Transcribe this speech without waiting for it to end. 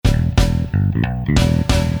Hello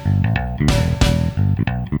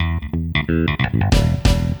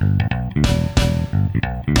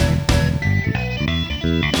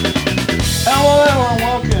and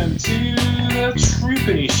welcome to the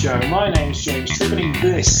Troopany Show. My name's James Troopany.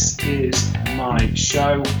 This is my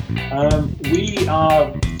show. We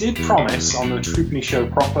did promise on the Troopany Show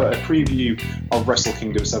proper a preview of Wrestle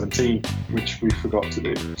Kingdom 17, which we forgot to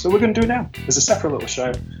do. So we're going to do it now. There's a separate little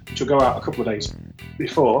show which will go out a couple of days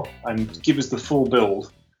before and give us the full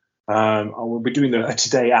build. We'll be doing the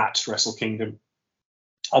Today at Wrestle Kingdom,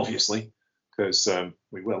 obviously, because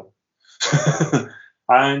we will.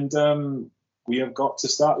 And we have got to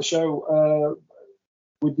start the show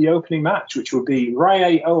with the opening match, which would be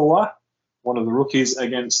Rye Owa, one of the rookies,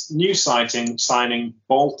 against new signing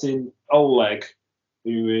Boltin Oleg,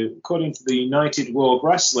 who, according to the United World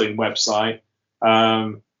Wrestling website,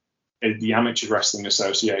 the Amateur Wrestling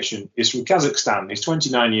Association, is from Kazakhstan. He's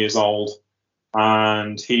 29 years old,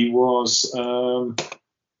 and he was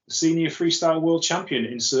senior freestyle world champion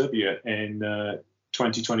in Serbia in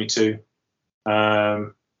 2022.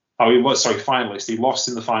 He was finalist. He lost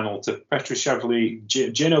in the final to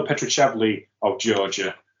Geno Petrochevli of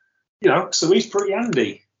Georgia. So he's pretty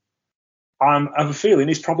handy. I have a feeling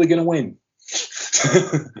he's probably going to win.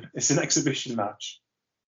 It's an exhibition match.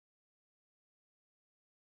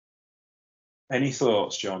 Any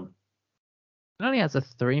thoughts, John? It only has a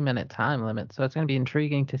 3-minute time limit, so it's going to be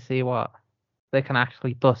intriguing to see what they can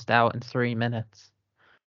actually bust out in 3 minutes.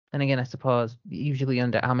 And again, I suppose usually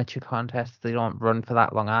under amateur contests, they don't run for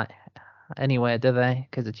that long anyway, do they?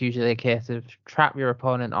 Because it's usually a case of trap your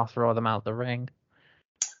opponent or throw them out the ring.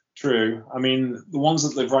 True. I mean, the ones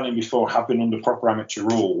that they've run in before have been under proper amateur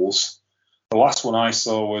rules. The last one I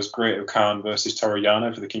saw was Great Khan versus Toru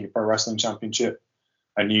Yano for the King of Pro Wrestling Championship.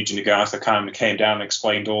 And Yuji Nagata kind of came down and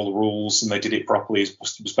explained all the rules, and they did it properly as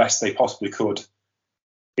best they possibly could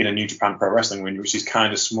in a New Japan Pro Wrestling ring, which is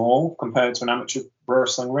kind of small compared to an amateur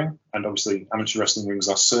wrestling ring. And obviously, amateur wrestling rings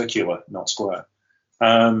are circular, not square.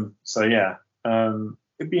 It'd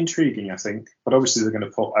be intriguing, I think. But obviously, they're going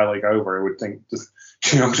to put Oleg over. I would think,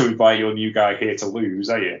 you're not going to invite your new guy here to lose,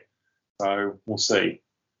 are you? So we'll see.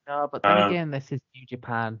 No, but then again, this is New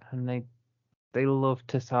Japan, and they love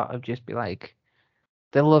to sort of just be like,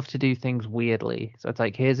 they love to do things weirdly. So it's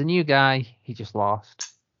like, here's a new guy, he just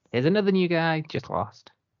lost. Here's another new guy, just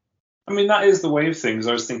lost. I mean, that is the way of things.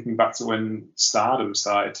 I was thinking back to when Stardom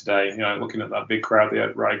started today, looking at that big crowd they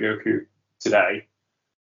had Raigoku today.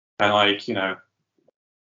 And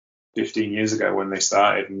 15 years ago when they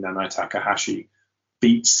started, and Nanae Takahashi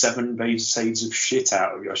beat 7 shades of shit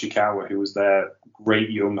out of Yoshikawa, who was their great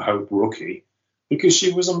young hope rookie, because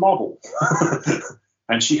she was a model.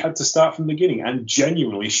 And she had to start from the beginning and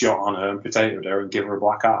genuinely shot on her and potatoed her and give her a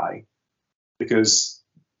black eye, because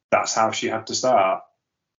that's how she had to start.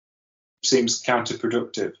 Seems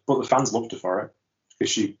counterproductive, but the fans loved her for it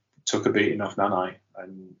because she took a beating off Nanae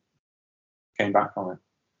and came back from it.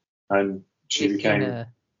 And she became...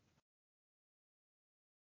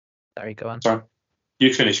 Sorry, go on. Sorry.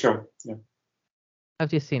 You finish, go. Yeah.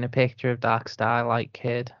 I've just seen a picture of Dark Starlight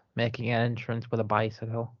Kid making an entrance with a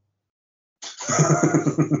bicycle.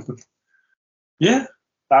 Yeah,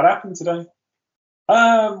 that happened today.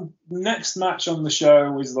 Next match on the show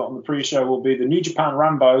on the pre-show will be the New Japan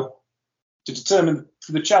Rambo. To determine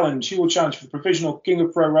for the challenge, he will challenge for the provisional King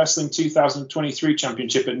of Pro Wrestling 2023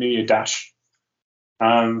 Championship at New Year Dash.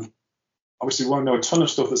 Obviously, we won't know a ton of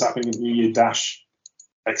stuff that's happening at New Year Dash,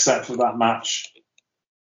 except for that match.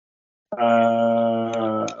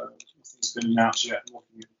 Nothing's been announced yet. I'm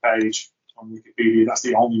looking at the page on Wikipedia. That's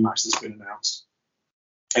the only match that's been announced.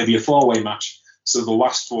 It'll be a 4-way match, so the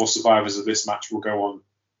last 4 survivors of this match will go on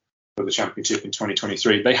for the championship in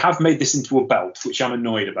 2023. They have made this into a belt, which I'm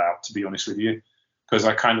annoyed about, to be honest with you, because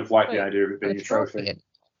I kind of like the idea of it being a trophy.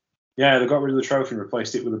 Yeah, they got rid of the trophy and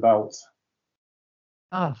replaced it with a belt.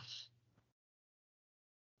 Oh.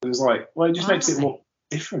 It was like, well, it just makes it look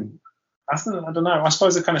different. I don't know. I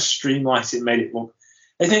suppose they kind of streamlined it and made it look...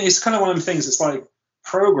 I think it's kind of one of the things. It's like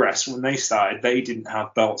Progress, when they started, they didn't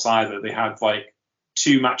have belts either. They had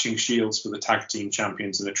 2 matching shields for the tag team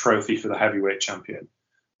champions and a trophy for the heavyweight champion.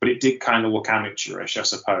 But it did kind of look amateurish, I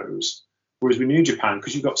suppose. Whereas with New Japan,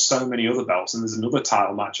 because you've got so many other belts, and there's another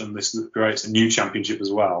title match on this that creates a new championship as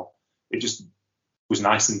well, it just was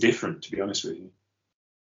nice and different, to be honest with you.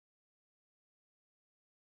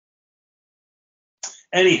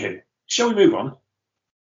 Anywho, shall we move on?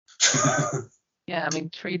 Yeah, I'm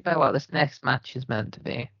intrigued by what this next match is meant to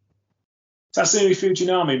be. Tatsumi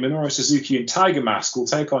Fujinami, Minoru Suzuki, and Tiger Mask will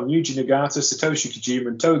take on Yuji Nagata, Satoshi Kojima,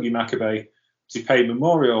 and Togi Makabe to pay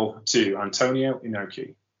memorial to Antonio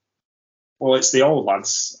Inoki. Well, it's the old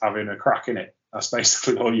lads having a crack in it. That's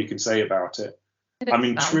basically all you can say about it. It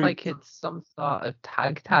sounds like it's some sort of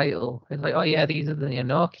tag title. It's like, oh yeah, these are the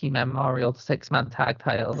Inoki Memorial 6-man tag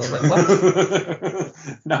titles. I was like, what?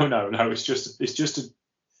 No. It's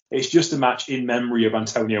just a match in memory of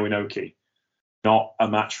Antonio Inoki, not a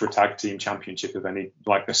match for a tag team championship of any,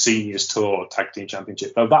 like a seniors tour tag team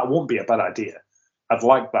championship. Though that wouldn't be a bad idea. I'd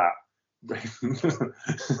like that.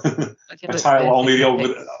 A title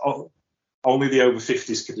only the over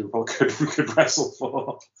 50s could wrestle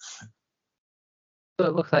for. So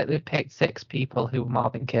it looks like they've picked 6 people who are more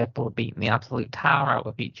than capable of beating the absolute tar out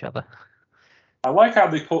of each other. I like how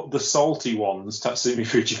they put the salty ones, Tatsumi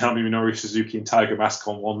Fujinami, Minoru Suzuki, and Tiger Mask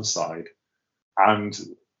on one side, and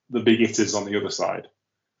the big hitters on the other side.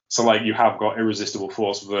 So, like, you have got Irresistible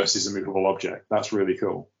Force versus Immovable Object. That's really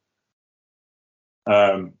cool.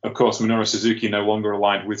 Of course, Minoru Suzuki no longer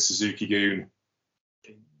aligned with Suzuki-gun.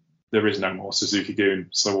 There is no more Suzuki-gun,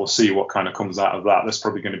 so we'll see what kind of comes out of that. There's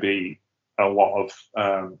probably going to be a lot of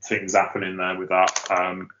things happening there with that.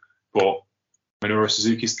 But Minoru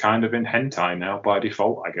Suzuki's kind of in hentai now by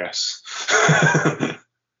default, I guess.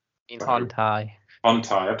 In hentai.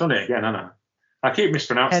 Hentai. I've done it again, haven't I keep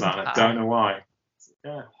mispronouncing that, and I don't know why.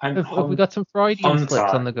 Yeah. Have we got some Freudian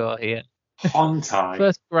slips on the go here? Hentai.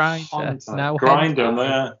 First Grinder. Now Grinder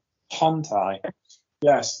there. Hentai.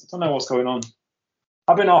 Yes. I don't know what's going on.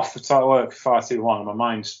 I've been off for work for far too long. My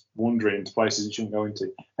mind's wandering into places it shouldn't go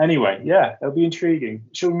into. Anyway, yeah, it'll be intriguing.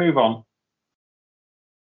 Shall we move on?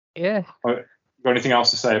 Yeah. Got anything else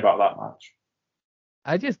to say about that match?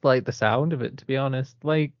 I just like the sound of it, to be honest.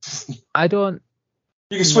 Like, I don't.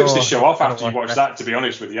 You can switch the show off after you watch that, to be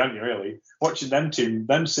honest with you, aren't you, really? Watching them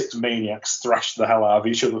 6 maniacs thrash the hell out of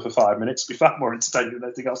each other for 5 minutes would be far more entertaining than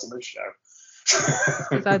anything else on this show.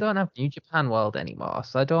 Because I don't have New Japan World anymore,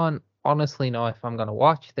 so I don't honestly know if I'm going to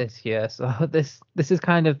watch this year. So this is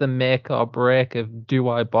kind of the make or break of, do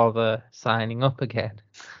I bother signing up again?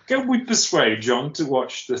 Can we persuade John to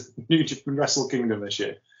watch the New Japan Wrestle Kingdom this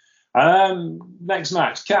year? Next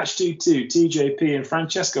match, Catch 2-2, TJP and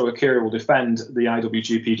Francesco Akira will defend the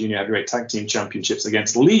IWGP Junior Heavyweight Tag Team Championships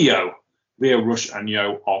against Leo Rush and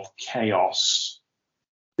Yo of Chaos.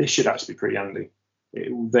 This should actually be pretty handy.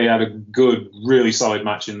 They had a good, really solid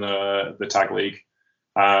match in the tag league.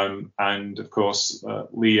 And of course,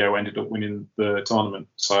 Leo ended up winning the tournament.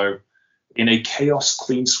 So in a Chaos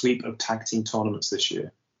clean sweep of tag team tournaments this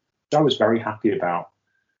year, which I was very happy about.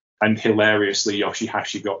 And hilariously,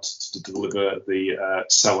 Yoshihashi got to deliver the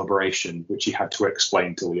celebration, which he had to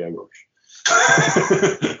explain to Leo Rush.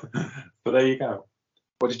 But there you go.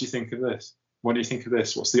 What did you think of this? What do you think of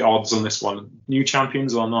this? What's the odds on this one? New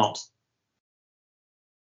champions or not?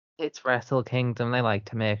 It's Wrestle Kingdom. They like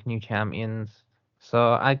to make new champions. So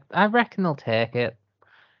I reckon they'll take it.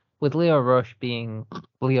 With Leo Rush being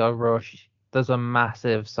Leo Rush, there's a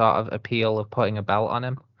massive sort of appeal of putting a belt on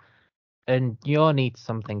him. And Yo needs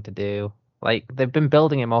something to do. Like, they've been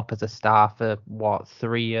building him up as a star for,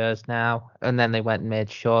 3 years now? And then they went and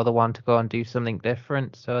made Shaw the one to go and do something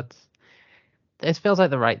different. So it feels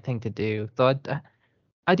like the right thing to do. Though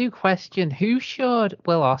I do question, who showed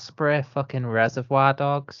Will Ospreay fucking Reservoir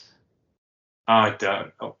Dogs? I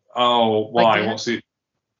don't. Oh, why? Like, What's it?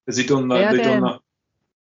 Has he done that? Yeah, They've done that.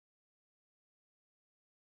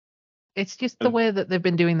 It's just the way that they've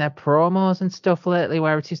been doing their promos and stuff lately,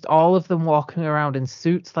 where it's just all of them walking around in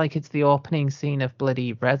suits like it's the opening scene of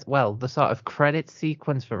bloody the sort of credit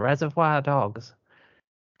sequence for Reservoir Dogs.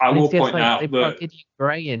 I will point out that did you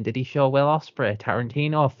Gray in? Did he show Will Ospreay a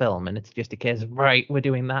Tarantino film? And it's just a case of, right, we're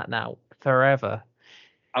doing that now forever.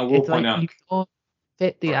 I will point out you don't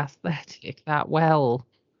fit the aesthetic that well.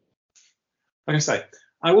 Like I say,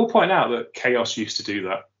 I will point out that Chaos used to do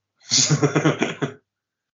that.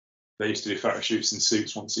 They used to do photo shoots in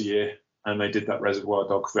suits once a year, and they did that Reservoir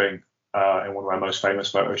Dog thing in one of our most famous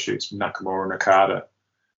photo shoots, Nakamura and Okada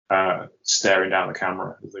staring down the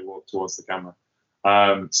camera as they walk towards the camera.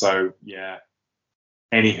 So yeah.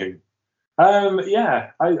 Anywho,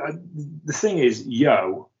 the thing is,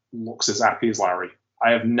 Yo looks as happy as Larry.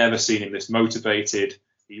 I have never seen him this motivated.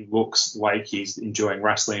 He looks like he's enjoying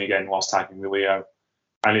wrestling again whilst tagging with Leo,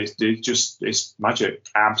 and it's magic,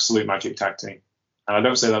 absolute magic tag team. And I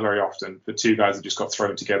don't say that very often for two guys that just got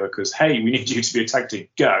thrown together because, hey, we need you to be a tag team,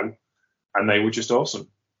 go. And they were just awesome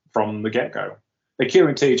from the get-go. Akira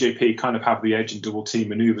and TJP kind of have the edge in double team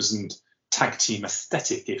maneuvers and tag team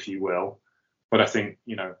aesthetic, if you will. But I think,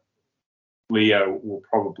 Leo will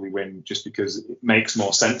probably win just because it makes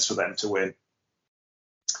more sense for them to win.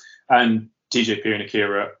 And TJP and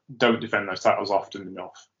Akira don't defend those titles often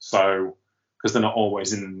enough. So, because they're not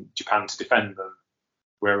always in Japan to defend them.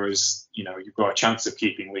 whereas you've got a chance of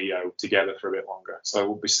keeping Leo together for a bit longer.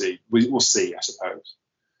 So we'll see, I suppose.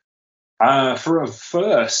 For a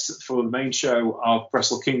first for the main show of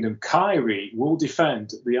Wrestle Kingdom, Kairi will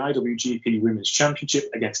defend the IWGP Women's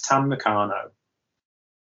Championship against Tam Nakano.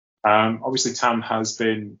 Obviously, Tam has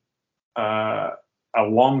been a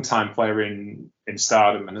long-time player in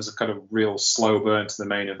Stardom and has a kind of real slow burn to the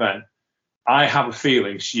main event. I have a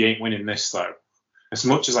feeling she ain't winning this, though. As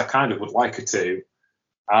much as I kind of would like her to,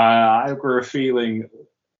 I've got a feeling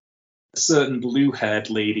a certain blue-haired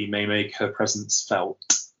lady may make her presence felt.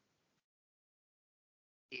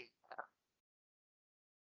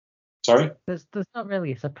 Sorry? There's not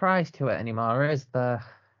really a surprise to it anymore, is there?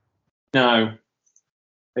 No.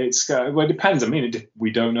 It depends. I mean,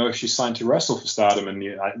 we don't know if she's signed to wrestle for Stardom and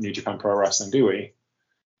New Japan Pro Wrestling, do we?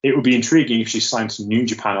 It would be intriguing if she's signed to New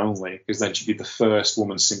Japan only, because then she'd be the first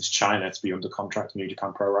woman since China to be under contract to New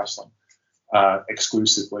Japan Pro Wrestling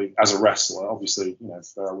exclusively as a wrestler. Obviously,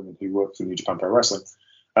 there are women who work for New Japan Pro Wrestling.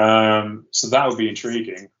 So that would be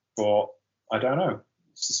intriguing, but I don't know.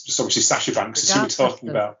 It's obviously Sasha Banks is who we're talking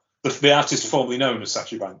about. The artist formerly known as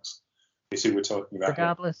Sasha Banks is who we're talking about.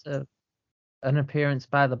 Regardless of an appearance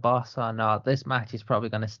by the Boss or not, this match is probably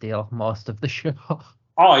going to steal most of the show.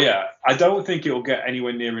 Oh, yeah. I don't think it'll get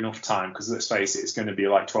anywhere near enough time because, let's face it, it's going to be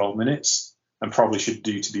like 12 minutes and probably should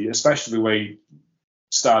do to be, especially the way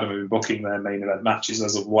Stardom have been booking their main event matches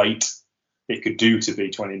as of late, it could do to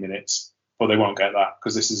be 20 minutes. But they won't get that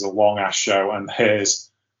because this is a long-ass show and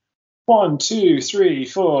here's 1, 2, 3,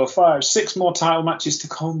 4, 5, 6 more title matches to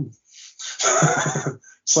come.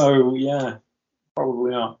 So, yeah,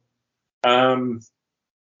 probably not.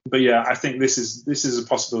 But yeah, I think this is a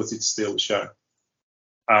possibility to steal the show.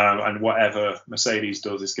 And whatever Mercedes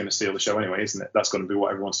does is going to steal the show anyway, isn't it? That's going to be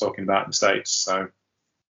what everyone's talking about in the States. So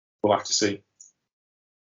we'll have to see.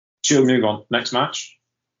 She'll move on. Next match.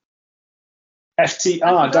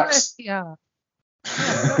 FTR. Dax. FTR.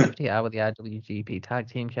 FTR with the IWGP Tag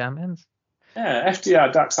Team Champions. Yeah,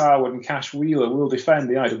 FTR, Dax Harwood and Cash Wheeler will defend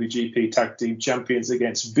the IWGP Tag Team Champions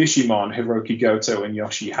against Bishamon, Hiroki Goto, and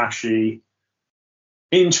Yoshihashi.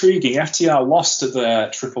 Intriguing. FTR lost their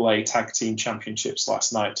AAA Tag Team Championships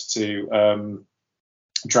last night to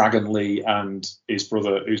Dragon Lee and his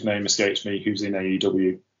brother, whose name escapes me, who's in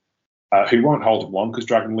AEW, who won't hold them long because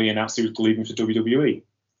Dragon Lee announced he was leaving for WWE.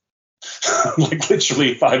 Like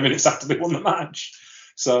literally 5 minutes after they won the match.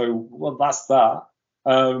 So, well, that's that.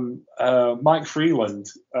 Mike Freeland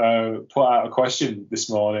put out a question this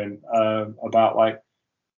morning about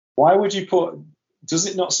why would you does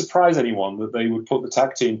it not surprise anyone that they would put the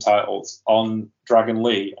tag team titles on Dragon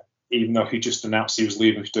Lee even though he just announced he was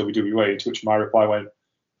leaving for WWE, to which my reply went,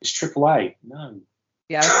 it's AAA. No.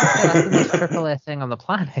 Yeah, that's the most AAA thing on the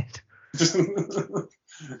planet.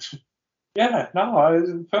 Yeah, no, it's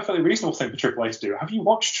a perfectly reasonable thing for AAA to do. Have you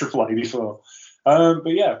watched AAA before? But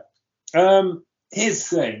yeah, here's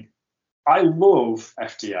the thing. I love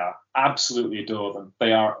FTR. Absolutely adore them.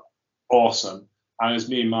 They are awesome. And as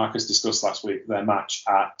me and Marcus discussed last week, their match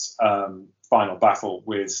at Final Battle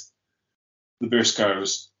with the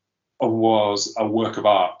Briscoes was a work of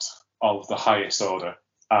art of the highest order.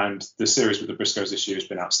 And the series with the Briscoes this year has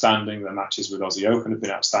been outstanding. Their matches with Aussie Open have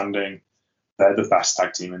been outstanding. They're the best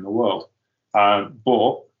tag team in the world.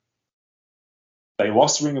 But they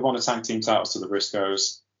lost the Ring of Honor tag team titles to the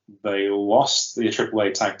Briscoes. They lost the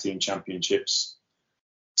AAA tag team championships.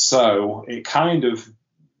 So it kind of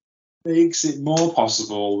makes it more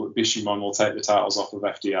possible that Bishamon will take the titles off of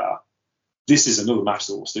FDR. This is another match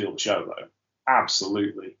that will steal the show, though.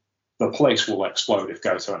 Absolutely. The place will explode if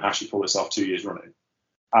Goto and Hashi pull this off 2 years running.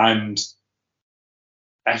 And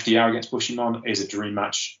FDR against Bishamon is a dream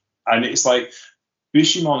match. And it's like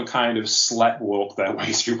Bishamon kind of sleptwalked their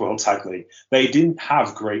way through World Tag League. They didn't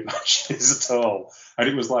have great matches at all. And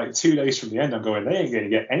it was like 2 days from the end, I'm going, they ain't going to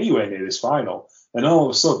get anywhere near this final. And all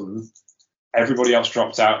of a sudden, everybody else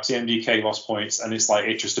dropped out. TMDK lost points. And it's like,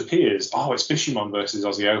 it just appears, oh, it's Bishamon versus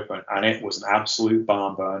Aussie Open. And it was an absolute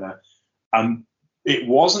barn burner. And it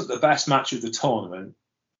wasn't the best match of the tournament,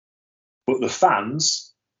 but the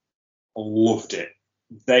fans loved it.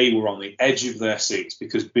 They were on the edge of their seats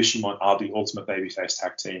because Bishamon are the ultimate babyface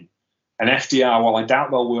tag team. And FDR, while I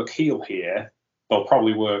doubt they'll work heel here, they'll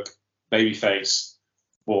probably work babyface,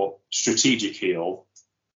 but strategic heel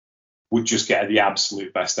would just get the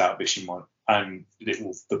absolute best out of Bishamon. And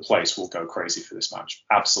the place will go crazy for this match.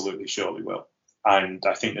 Absolutely, surely will. And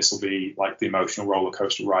I think this will be like the emotional roller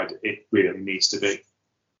coaster ride it really needs to be.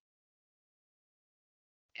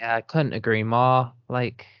 Yeah, I couldn't agree more.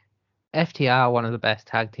 Like, FTR are one of the best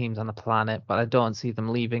tag teams on the planet, but I don't see them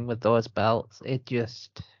leaving with those belts.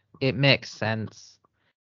 It makes sense.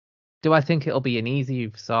 Do I think it'll be an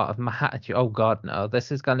easy sort of match? Oh God, no.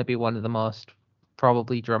 This is going to be one of the most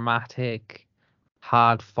probably dramatic,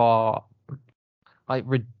 hard fought, like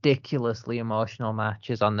ridiculously emotional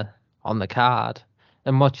matches on the card.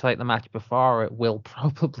 And much like the match before, it will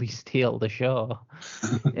probably steal the show.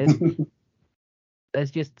 There's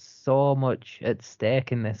just so much at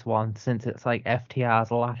stake in this one, since it's like FTR's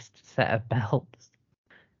last set of belts.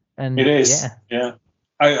 And it is, yeah.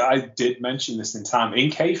 I did mention this in time.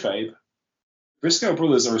 In kayfabe, Briscoe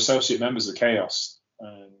brothers are associate members of Chaos.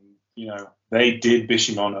 And, they did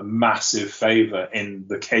Bishamon a massive favour in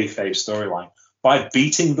the kayfabe storyline by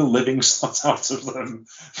beating the living snot out of them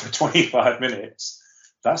for 25 minutes.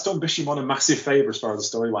 That's done Bishamon a massive favour as far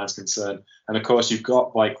as the storyline's concerned. And of course, you've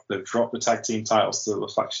got they've dropped the tag team titles to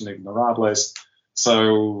the faction Ignorables.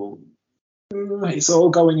 So it's all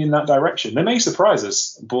going in that direction. They may surprise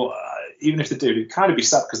us, but even if they do, it'd kind of be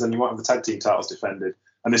sad because then you won't have the tag team titles defended.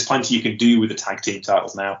 And there's plenty you can do with the tag team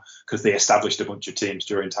titles now because they established a bunch of teams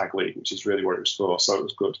during Tag League, which is really what it was for. So it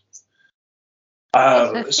was good.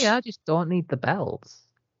 FTR just don't need the belts.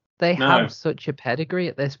 They have such a pedigree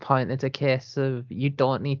at this point. It's a case of you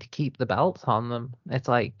don't need to keep the belts on them. It's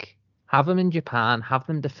like, have them in Japan, have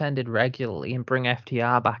them defended regularly, and bring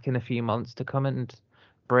FTR back in a few months to come and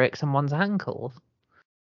break someone's ankles.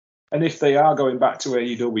 And if they are going back to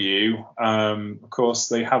AEW, of course,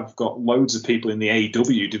 they have got loads of people in the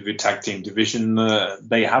AEW tag team division.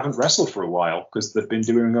 They haven't wrestled for a while because they've been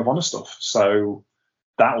doing Ring of Honor stuff. So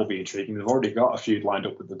that will be intriguing. They've already got a feud lined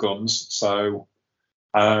up with the Guns. So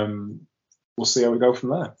we'll see how we go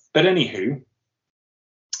from there. But anywho,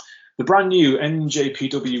 the brand new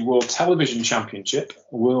NJPW World Television Championship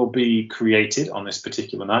will be created on this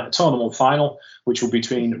particular night. A tournament final, which will be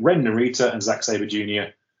between Ren Narita and Zack Sabre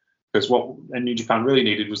Jr., because what New Japan really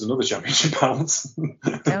needed was another championship belt.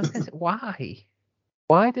 Why?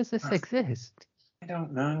 Why does this exist? I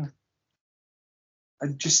don't know. I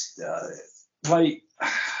just, I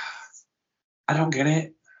don't get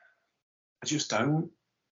it. I just don't.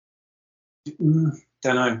 Don't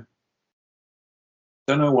know.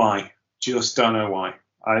 Don't know why. Just don't know why.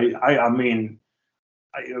 I mean,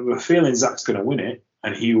 I have a feeling Zack's going to win it,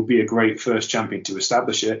 and he will be a great first champion to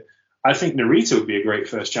establish it. I think Narita would be a great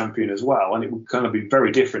first champion as well, and it would kind of be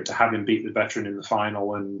very different to have him beat the veteran in the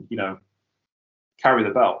final and, carry the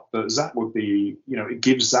belt. But Zack would be, it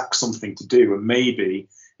gives Zack something to do, and maybe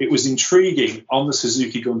it was intriguing on the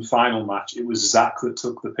Suzuki Gun final match. It was Zack that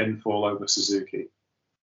took the pinfall over Suzuki.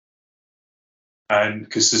 And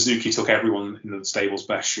because Suzuki took everyone in the stable's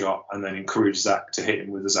best shot and then encouraged Zack to hit him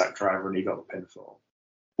with the Zack driver, and he got the pinfall,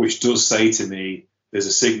 which does say to me, there's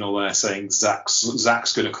a signal there saying Zack's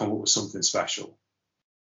going to come up with something special.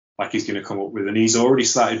 Like he's going to come up with, and he's already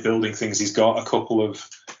started building things. He's got a couple of,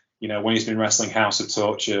 when he's been wrestling House of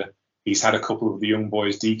Torture, he's had a couple of the young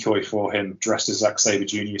boys decoy for him, dressed as Zack Sabre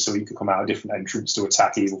Jr., so he could come out a different entrance to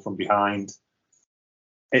attack Evil from behind.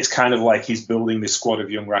 It's kind of like he's building this squad of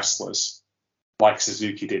young wrestlers, like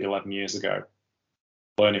Suzuki did 11 years ago,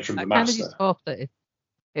 learning from the master. I kind of just hope that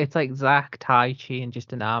it's like Zack, Tai Chi, and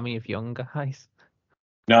just an army of young guys.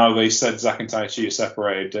 No, they said Zack and Tai Chi are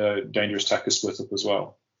separated. Dangerous Tech is split up as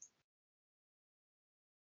well.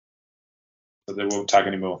 So they won't tag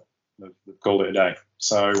anymore. They've called it a day.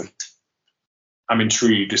 So I'm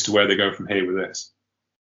intrigued as to where they go from here with this.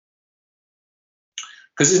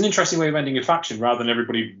 Because it's an interesting way of ending a faction. Rather than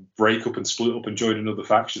everybody break up and split up and join another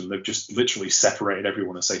faction, they've just literally separated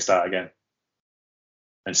everyone and say start again.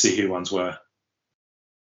 And see who lands where.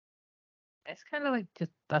 It's kind of like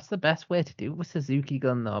that's the best way to do it with Suzuki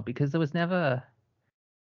Gun, though, because there was never,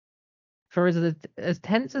 for as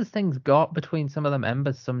tense as things got between some of the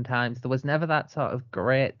members sometimes, there was never that sort of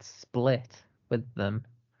great split with them.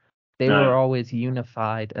 They were always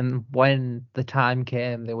unified, and when the time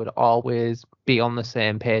came, they would always be on the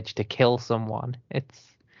same page to kill someone.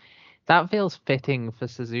 That feels fitting for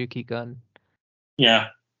Suzuki Gun. Yeah.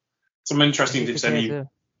 Some interesting if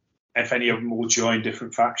any of them will join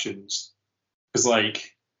different factions. Because,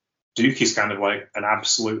 Duke is kind of like an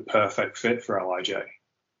absolute perfect fit for LIJ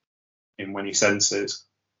in when he senses,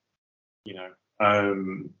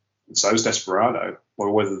 so is Desperado.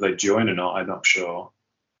 Or whether they join or not, I'm not sure.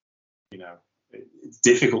 It's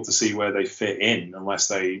difficult to see where they fit in unless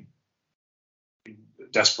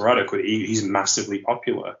Desperado he's massively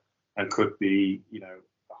popular and could be, a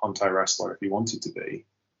Hontai wrestler if he wanted to be.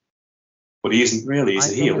 But he isn't really. He's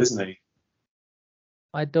a heel, isn't he?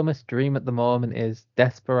 My dumbest dream at the moment is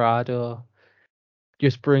Desperado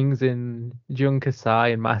just brings in Jun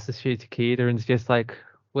Kasai and Masashi Takeda and it's just like,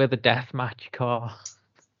 we're the deathmatch core.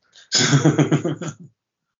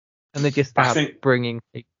 And they just start bringing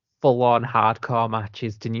full on hardcore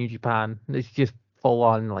matches to New Japan. It's just full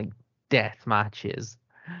on like death matches.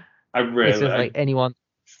 It's just like anyone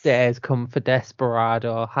dares come for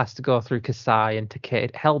Desperado has to go through Kasai and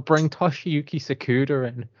Takeda. Hell, bring Toshiyuki Sakuda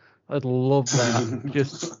in. I'd love that.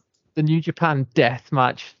 Just the New Japan death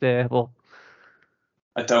match stable.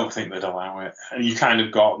 I don't think they'd allow it. And you kind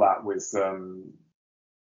of got that with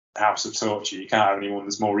House of Torture. You can't have anyone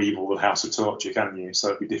that's more evil than House of Torture, can you? So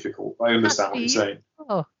it'd be difficult. I understand what you're saying.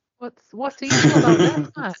 Oh, what's evil about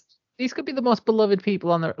that match? These could be the most beloved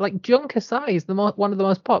people on the like. Jun Kasai is one of the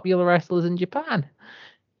most popular wrestlers in Japan.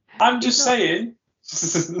 I'm just saying.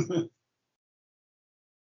 Just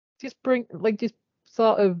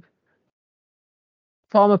sort of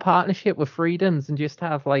form a partnership with Freedoms and just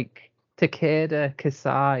have like Takeda,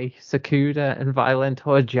 Kasai, Sakuda, and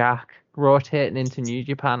Violento Jack rotating into New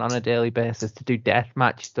Japan on a daily basis to do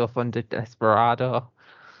deathmatch stuff under Desperado.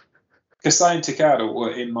 Kasai and Takeda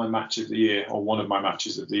were in my match of the year, or one of my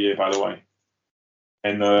matches of the year, by the way.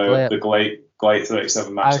 In the Glade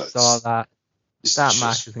 37 match. I saw that. That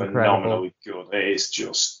match is phenomenally good. It is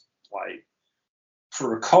just like,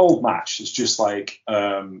 for a cold match, it's just like,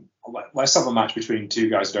 let's have a match between two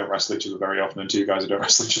guys who don't wrestle each other very often and two guys who don't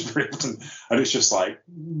wrestle each other very often. And it's just like,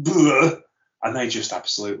 bleh, and they just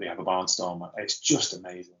absolutely have a barnstorm. It's just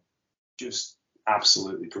amazing. Just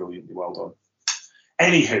absolutely brilliantly well done.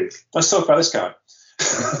 Anywho, let's talk about this guy.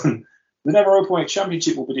 The Never Openweight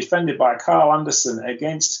Championship will be defended by Carl Anderson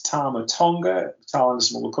against Tama Tonga. Carl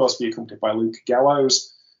Anderson will, of course, be accompanied by Luke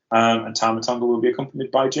Gallows, and Tama Tonga will be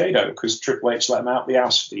accompanied by Jado, because Triple H let him out the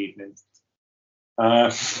house for the evening.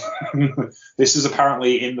 This is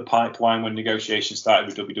apparently in the pipeline when negotiations started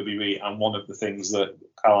with WWE, and one of the things that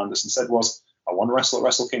Carl Anderson said was, I want to wrestle at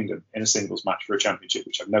Wrestle Kingdom in a singles match for a championship,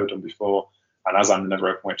 which I've never done before, and as I'm the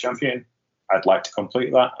Never Openweight Champion, I'd like to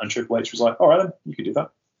complete that. And Triple H was like, all right then, you can do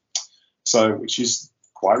that. So, which is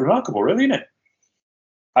quite remarkable, really, isn't it?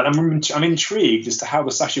 And I'm intrigued as to how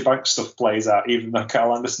the Sasha Banks stuff plays out, even though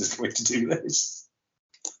Carl Anderson is going to do this.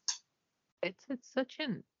 It's such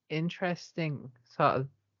an interesting sort of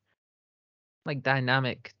like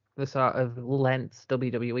dynamic, the sort of lengths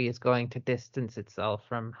WWE is going to distance itself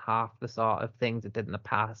from half the sort of things it did in the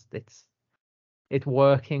past. It's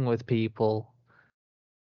working with people.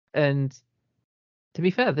 And to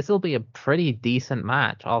be fair, this will be a pretty decent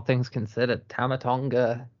match, all things considered. Tama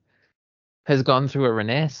Tonga has gone through a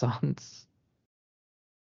renaissance.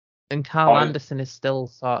 And Carl Anderson is still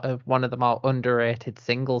sort of one of the more underrated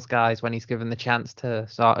singles guys when he's given the chance to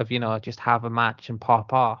sort of, just have a match and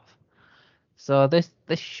pop off. So this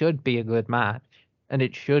should be a good match. And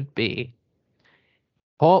it should be,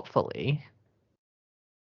 hopefully,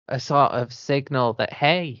 a sort of signal that,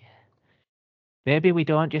 hey, maybe we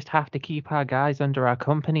don't just have to keep our guys under our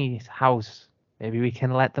company's house. Maybe we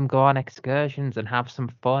can let them go on excursions and have some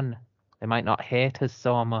fun. They might not hate us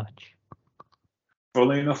so much.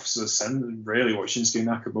 Funnily enough, really what Shinsuke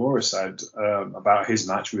Nakamura said about his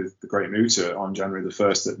match with the Great Muta on January the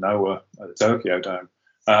 1st at Noah at the Tokyo Dome.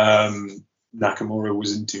 Nakamura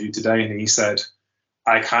was interviewed today and he said,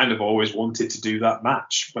 I kind of always wanted to do that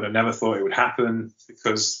match, but I never thought it would happen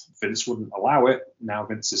because Vince wouldn't allow it. Now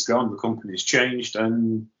Vince is gone, the company's changed,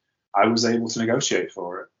 and I was able to negotiate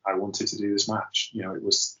for it. I wanted to do this match. It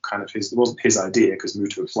was kind of it wasn't his idea because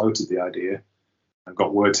Muta had floated the idea and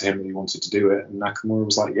got word to him that he wanted to do it. And Nakamura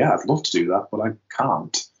was like, yeah, I'd love to do that, but I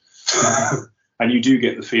can't. And you do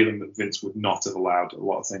get the feeling that Vince would not have allowed a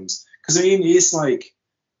lot of things. Because, it's like,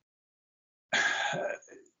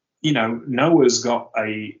 Noah's got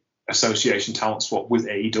a association talent swap with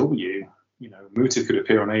AEW. Muta could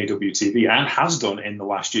appear on AEW TV and has done in the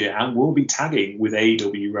last year and will be tagging with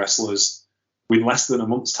AEW wrestlers with less than a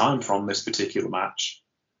month's time from this particular match.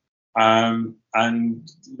 And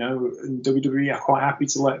WWE are quite happy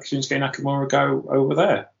to let Shinsuke Nakamura go over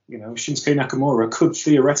there. Shinsuke Nakamura could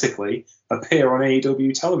theoretically appear on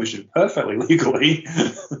AEW television perfectly legally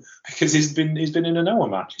because he's been in a Noah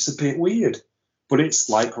match. It's a bit weird. But it's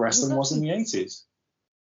like wrestling was in the 80s.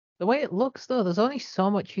 The way it looks, though, there's only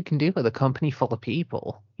so much you can do with a company full of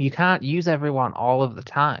people. You can't use everyone all of the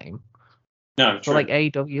time. No, true. So, like,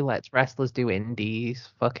 AEW lets wrestlers do indies.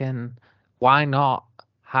 Fucking, why not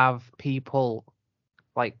have people,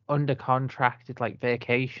 like, under contracted, like,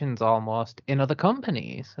 vacations almost in other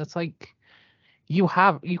companies? It's like, you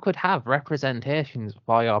could have representations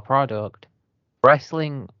for your product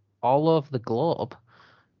wrestling all over the globe,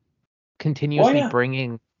 continuously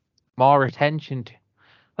bringing more attention to,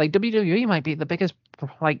 like, WWE might be the biggest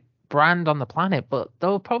like brand on the planet, but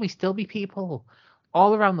there'll probably still be people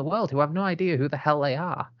all around the world who have no idea who the hell they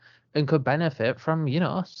are. and could benefit from,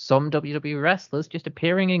 some WWE wrestlers just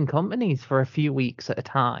appearing in companies for a few weeks at a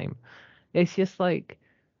time. It's just like,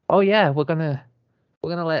 oh yeah, we're gonna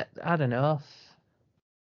let, I don't know.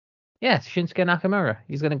 Yeah, Shinsuke Nakamura.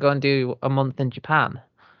 He's gonna go and do a month in Japan.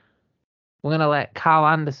 We're gonna let Carl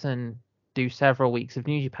Anderson do several weeks of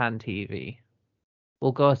New Japan TV.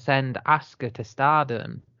 We'll go send Asuka to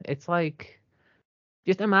Stardom. It's like,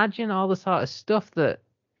 just imagine all the sort of stuff that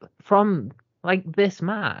from like this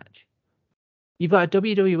match. You've got a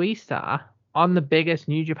WWE star on the biggest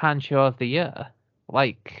New Japan show of the year.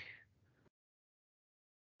 Like,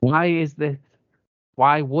 why is this?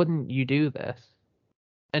 Why wouldn't you do this?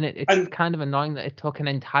 And it's kind of annoying that it took an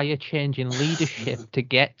entire change in leadership to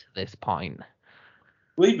get to this point.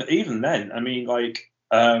 Well, even then, I mean, like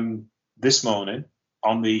this morning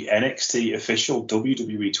on the NXT official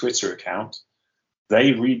WWE Twitter account,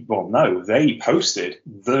 they posted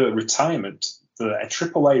the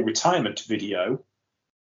AAA retirement video.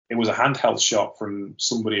 It was a handheld shot from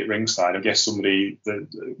somebody at ringside. I guess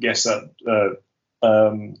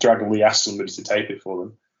Dragon Lee asked somebody to tape it for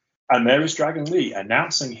them. And there is Dragon Lee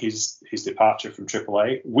announcing his departure from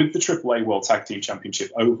AAA with the AAA World Tag Team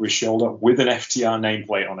Championship over his shoulder with an FTR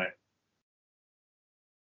nameplate on it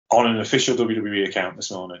on an official WWE account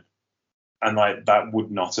this morning. And like that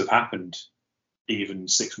would not have happened even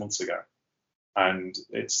 6 months ago. And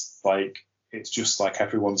it's just like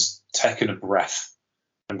everyone's taken a breath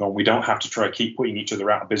and gone, we don't have to try to keep putting each other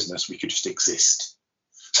out of business. We could just exist.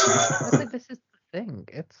 I think this is the thing.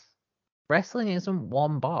 Wrestling isn't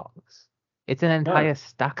one box. It's an entire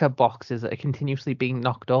stack of boxes that are continuously being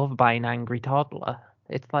knocked over by an angry toddler.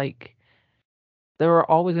 It's like there are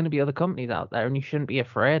always going to be other companies out there, and you shouldn't be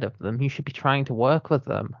afraid of them. You should be trying to work with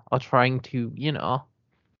them or trying to,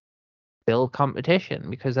 build competition,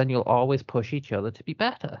 because then you'll always push each other to be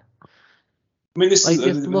better. I mean, this is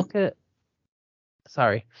just look at.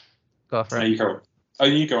 Sorry, go for it. You go. Oh,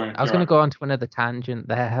 you going? I was going to go on to another tangent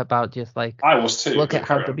there about just like I was too. Look at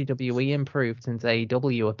how WWE improved since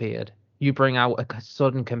AEW appeared. You bring out a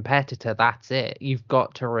sudden competitor, that's it. You've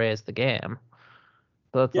got to raise the game.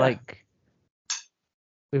 So it's like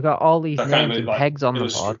we've got all these names and pegs on the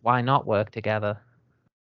board. Why not work together?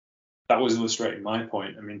 That was illustrating my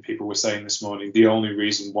point. I mean, people were saying this morning the only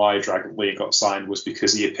reason why Dragon Lee got signed was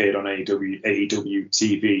because he appeared on AEW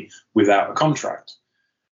TV without a contract.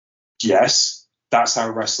 Yes. That's how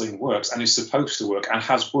wrestling works and is supposed to work and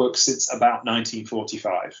has worked since about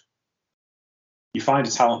 1945. You find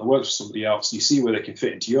a talent that works for somebody else, you see where they can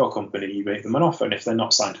fit into your company, you make them an offer, and if they're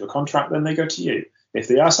not signed to a contract, then they go to you. If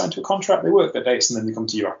they are signed to a contract, they work their dates and then they come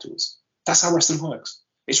to you afterwards. That's how wrestling works.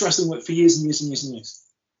 It's wrestling worked for years and years and years and years.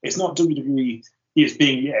 It's not WWE.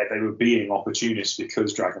 They were being opportunists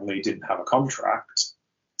because Dragon Lee didn't have a contract.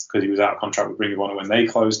 Because he was out of contract with Ring of Honor when they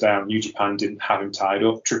closed down. New Japan didn't have him tied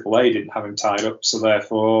up. AAA didn't have him tied up. So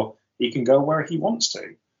therefore, he can go where he wants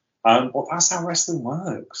to. But that's how wrestling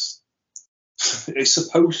works. It's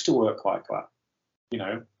supposed to work like that,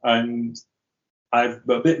 And I've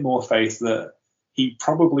a bit more faith that he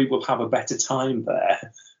probably will have a better time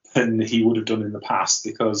there than he would have done in the past,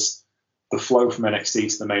 because the flow from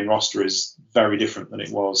NXT to the main roster is very different than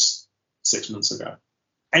it was 6 months ago.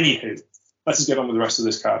 Anywho. Let's get on with the rest of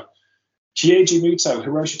this card. Keiji Muto,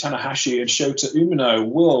 Hiroshi Tanahashi, and Shota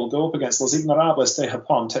Umino will go up against Los Ignorables de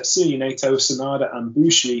Japón, Tetsuya Naito, Sanada, and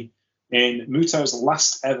Bushi in Muto's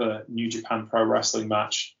last ever New Japan Pro Wrestling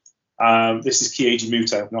match. This is Keiji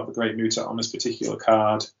Muto, not the Great Muto on this particular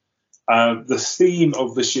card. The theme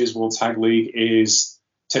of this year's World Tag League is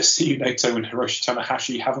Tetsuya Naito and Hiroshi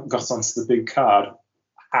Tanahashi haven't got onto the big card.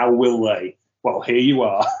 How will they? Well, here you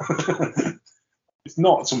are. It's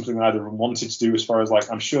not something either of them wanted to do, as far as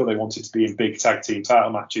I'm sure they wanted to be in big tag team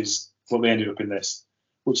title matches, but they ended up in this,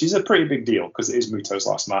 which is a pretty big deal because it is Muto's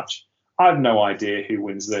last match. I have no idea who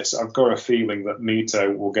wins this. I've got a feeling that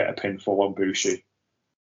Muto will get a pinfall on Bushi.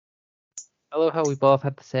 I love how we both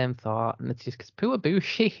had the same thought, and it's just because poor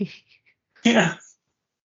Bushi. Yeah.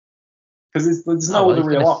 Because there's no other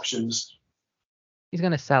real options. He's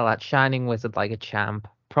going to sell that Shining Wizard like a champ.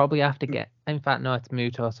 Probably have to get... In fact, no, it's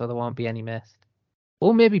Muto, so there won't be any missed.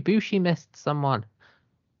 Or maybe Bushi missed someone.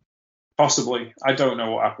 Possibly. I don't know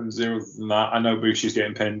what happens other than that. I know Bushi's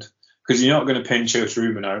getting pinned. Because you're not going to pin Shota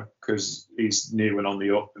Umino because he's new and on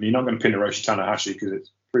the up. And you're not going to pin Hiroshi Tanahashi because it's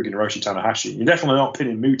friggin' Hiroshi Tanahashi. You're definitely not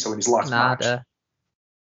pinning Muto in his last match.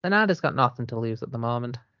 Sanada's got nothing to lose at the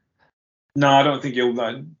moment. No, I don't think he'll.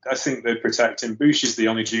 I think they'd protect him. Bushi's the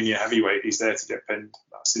only junior heavyweight. He's there to get pinned.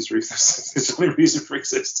 That's his reason. That's his only reason for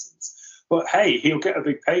existence. But hey, he'll get a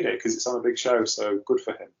big payday because it's on a big show, so good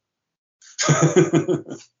for him.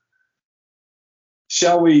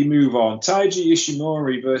 Shall we move on? Taiji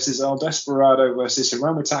Ishimori versus El Desperado versus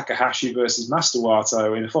Hiromu Takahashi versus Master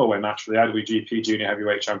Wato in a 4-way match for the IWGP Junior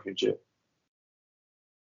Heavyweight Championship.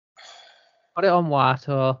 Put it on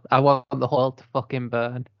Wato. I want the whole to fucking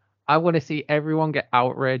burn. I want to see everyone get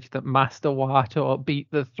outraged that Master Wato beat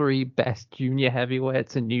the 3 best junior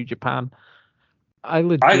heavyweights in New Japan. I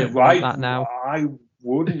legit want that now. I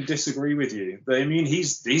wouldn't disagree with you. I mean,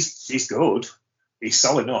 he's good. He's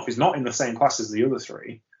solid enough. He's not in the same class as the other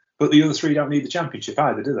 3, but the other 3 don't need the championship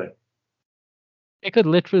either, do they? It could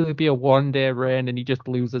literally be a 1-day reign, and he just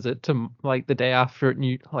loses it to like the day after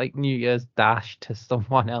New Year's Dash to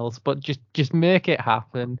someone else. But just make it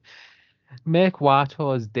happen. Make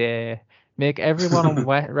Wato's day. Make everyone on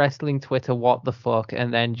wrestling Twitter what the fuck,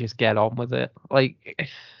 and then just get on with it.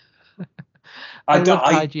 Like, I love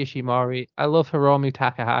Taiji Ishimori. I love Hiromu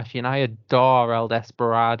Takahashi, and I adore El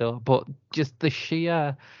Desperado. But just the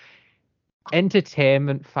sheer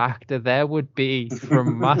entertainment factor there would be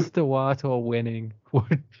from Master Wato winning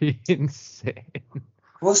would be insane.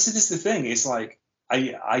 Well, this is the thing. It's like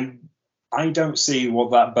I don't see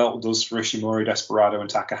what that belt does for Ishimori, Desperado, and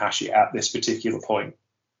Takahashi at this particular point,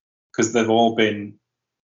 because they've all been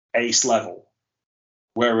ace level,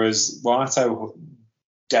 whereas Wato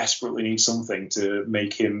desperately needs something to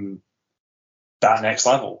make him that next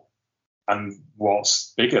level. And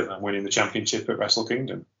what's bigger than winning the championship at Wrestle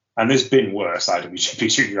Kingdom? And there's been worse IWGP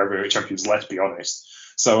Junior Heavyweight Champions, let's be honest.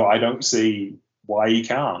 So I don't see why he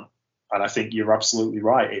can't. And I think you're absolutely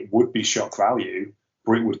right. It would be shock value,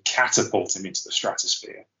 but it would catapult him into the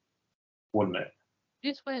stratosphere, wouldn't it?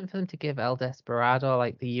 Just waiting for them to give El Desperado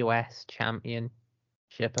like the US championship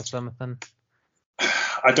or something.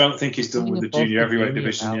 I don't think he's done with the junior heavyweight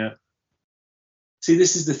division yet. See,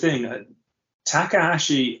 this is the thing.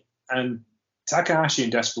 Takahashi and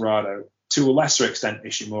Desperado, to a lesser extent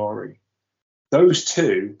Ishimori, those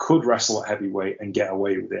 2 could wrestle at heavyweight and get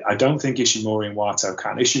away with it. I don't think Ishimori and Wato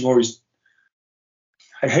can. Ishimori's,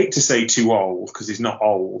 I hate to say too old, because he's not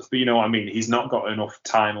old, but you know what I mean. He's not got enough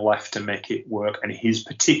time left to make it work, and he's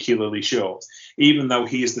particularly short. Even though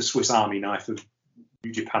he is the Swiss Army knife of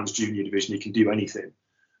New Japan's junior division, he can do anything.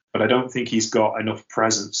 But I don't think he's got enough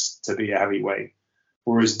presence to be a heavyweight.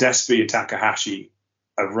 Whereas Despy and Takahashi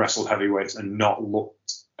have wrestled heavyweights and not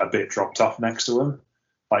looked a bit dropped off next to him.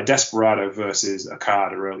 Like Desperado versus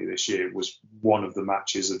Okada early this year was one of the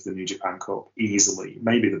matches of the New Japan Cup, easily.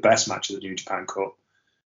 Maybe the best match of the New Japan Cup.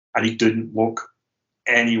 And he didn't look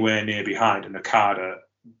anywhere near behind, and Okada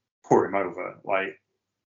put him over. Like,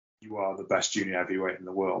 you are the best junior heavyweight in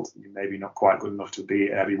the world. You're maybe not quite good enough to be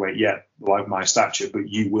a heavyweight yet, like my stature, but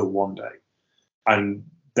you will one day. And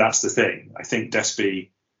that's the thing. I think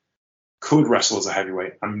Despy could wrestle as a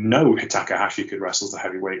heavyweight. I know Takahashi could wrestle as a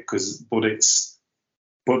heavyweight,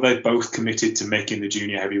 but they're both committed to making the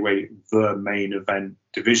junior heavyweight the main event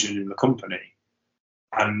division in the company.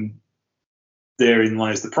 And therein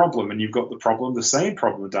lies the problem. And you've got the same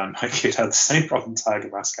problem Dan Mike had, the same problem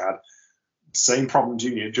Tiger Mask had, same problem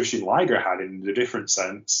Junior Jushin Liger had in a different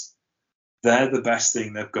sense. They're the best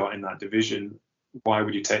thing they've got in that division. Why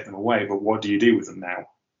would you take them away? But what do you do with them now?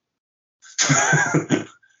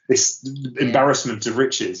 It's embarrassment of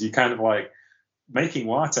riches. You kind of like making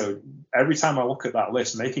Wato, every time I look at that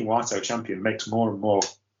list, making Wato champion makes more and more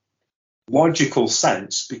logical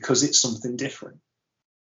sense because it's something different.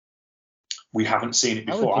 We haven't seen it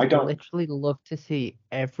before. I don't literally love to see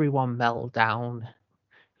everyone melt down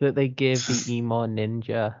that they give the Emo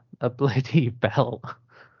Ninja a bloody belt.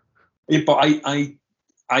 Yeah, but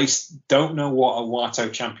I don't know what a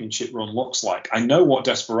Wato championship run looks like. I know what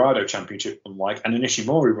Desperado championship run like, and an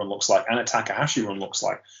Ishimori run looks like, and a Takahashi run looks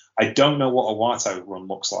like. I don't know what a Wato run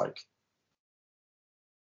looks like.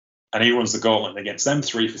 And he runs the gauntlet against them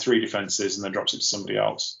 3 for 3 defenses and then drops it to somebody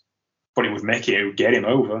else. But it would get him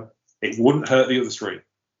over. It wouldn't hurt the other 3.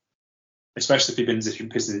 Especially if he pins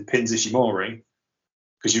Ishimori,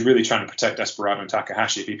 because you're really trying to protect Desperado and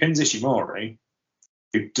Takahashi. If he pins Ishimori,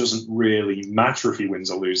 it doesn't really matter if he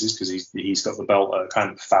wins or loses because he's got the belt at a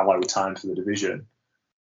kind of fallow time for the division.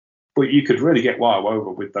 But you could really get Wato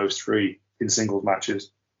over with those 3 in singles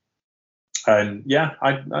matches. And yeah,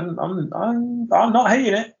 I'm not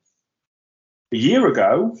hating it. A year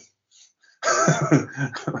ago,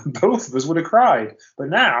 both of us would have cried. But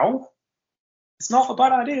now, it's not a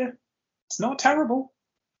bad idea. It's not terrible.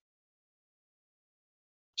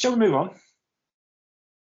 Shall we move on?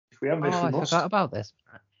 If we have I forgot about this.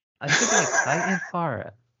 I should be excited for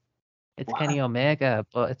it. It's Kenny Omega,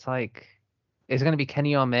 but it's like it's going to be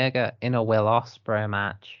Kenny Omega in a Will Ospreay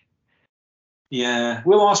match. Yeah,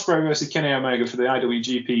 Will Ospreay versus Kenny Omega for the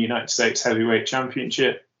IWGP United States Heavyweight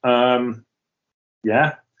Championship.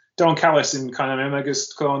 Yeah. Don Callis in Kenny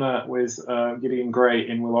Omega's corner with Gideon Grey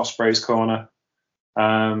in Will Ospreay's corner.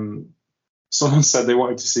 Someone said they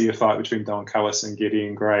wanted to see a fight between Don Callis and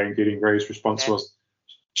Gideon Grey, and Gideon Grey's response was,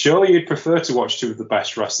 surely you'd prefer to watch two of the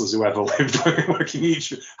best wrestlers who ever lived working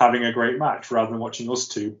each having a great match rather than watching us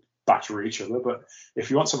two batter each other. But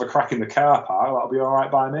if you want to have a crack in the car park, that'll be all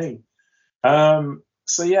right by me.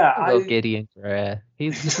 So yeah, I love Gideon Grey.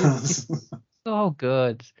 He's so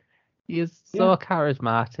good. He is so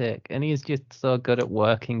charismatic, and he's just so good at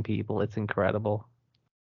working people. It's incredible.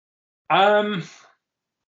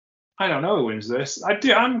 I don't know who wins this.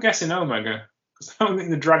 I'm guessing Omega, because I don't think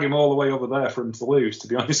they drag him all the way over there for him to lose, to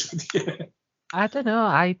be honest with you. I don't know.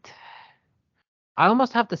 I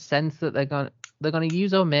almost have the sense that they're going to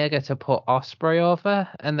use Omega to put Ospreay over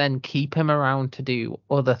and then keep him around to do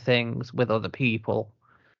other things with other people.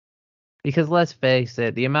 Because let's face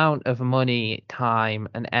it, the amount of money, time,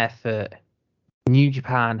 and effort New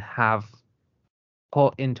Japan have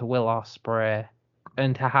put into Will Ospreay,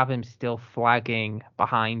 and to have him still flagging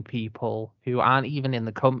behind people who aren't even in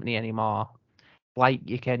the company anymore, like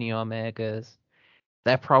your Kenny Omegas,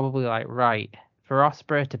 they're probably like, right, for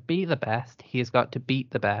Ospreay to be the best, he's got to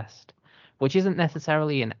beat the best, which isn't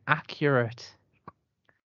necessarily an accurate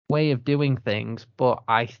way of doing things, but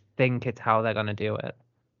I think it's how they're going to do it.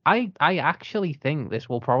 I actually think this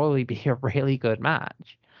will probably be a really good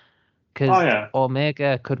match, because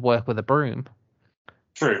Omega could work with a broom.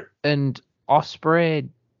 True. And Ospreay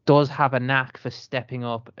does have a knack for stepping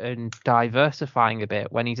up and diversifying a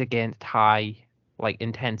bit when he's against high,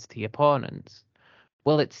 intensity opponents.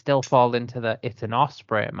 Will it still fall into it's an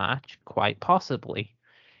Ospreay match? Quite possibly.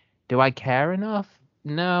 Do I care enough?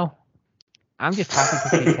 No. I'm just happy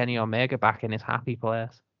to see Kenny Omega back in his happy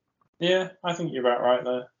place. Yeah, I think you're about right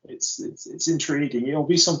there. It's intriguing. It'll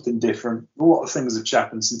be something different. A lot of things have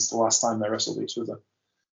happened since the last time they wrestled each other.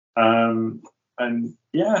 And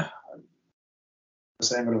yeah, I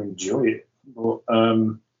say I'm going to enjoy it, but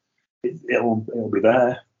it'll be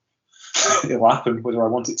there. It'll happen whether I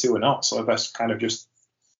want it to or not. So I best kind of just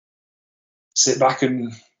sit back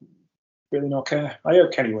and really not care. I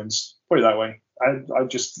hope Kenny wins. Put it that way. I'm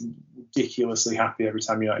just ridiculously happy every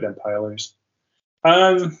time United Empire lose.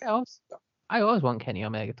 I always want Kenny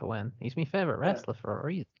Omega to win. He's my favourite wrestler for a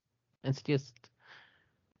reason. It's just,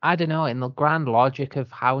 I don't know, in the grand logic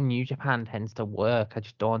of how New Japan tends to work, I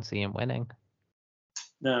just don't see him winning.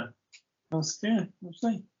 No. We'll see.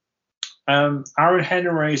 Aaron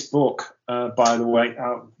Henry's book, by the way,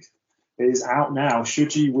 is out now.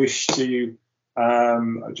 Should you wish to,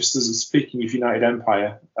 just as speaking of United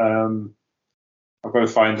Empire, I'll go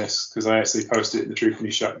find this because I actually posted it in the True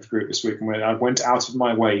Finish Shop group this week, and I went out of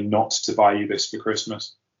my way not to buy you this for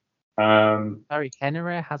Christmas. Sorry,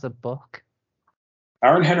 Henry has a book.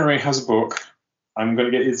 Aaron Henry has a book. I'm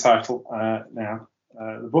going to get you the title now.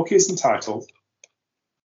 The book is entitled.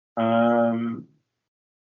 Where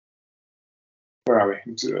are we?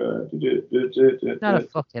 Not a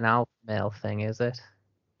fucking alpha male thing, is it?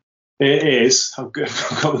 It is. I've got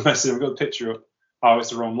the message. I've got the picture up. Oh,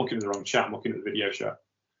 it's the wrong. I'm looking at the wrong chat. I'm looking at the video chat.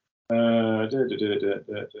 There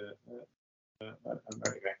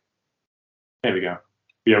we go.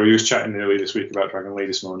 Yeah, we was chatting earlier this week about Dragon Lee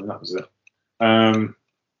this morning. That was it. There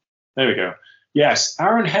we go. Yes,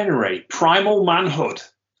 Aaron Henry, Primal Manhood,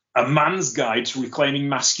 a man's guide to reclaiming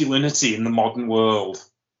masculinity in the modern world.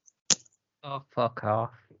 Oh, fuck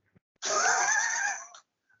off.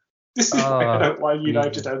 This is why I don't like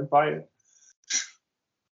United Empire.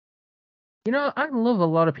 You know, I love a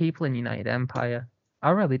lot of people in United Empire. I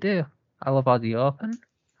really do. I love Aussie Open.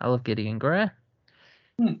 I love Gideon Grey.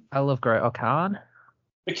 I love Great-O-Khan.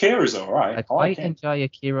 Akira's alright. I quite enjoy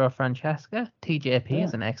Akira Francesca. TJP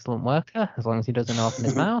is an excellent worker, as long as he doesn't open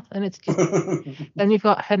his mouth. And it's just... Then you've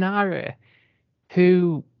got Henare,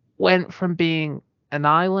 who went from being an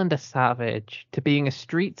Islander savage to being a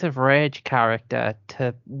Streets of Rage character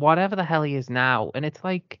to whatever the hell he is now. And it's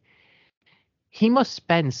like... He must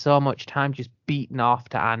spend so much time just beating off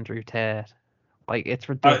to Andrew Tate. Like, it's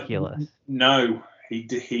ridiculous. No, he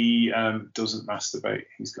doesn't masturbate.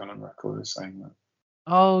 He's gone on record as saying that.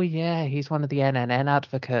 Oh, yeah, he's one of the NNN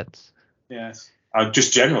advocates. Yes.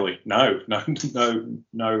 Just generally, no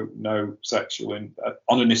sexual,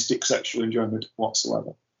 onanistic sexual enjoyment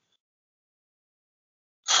whatsoever.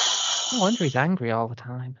 No wonder he's angry all the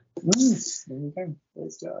time. There you go.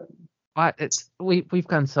 We've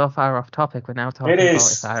gone so far off topic. We're now talking about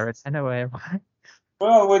Osiris. Anyway,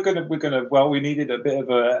 well, we needed a bit of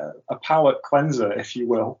a palate cleanser, if you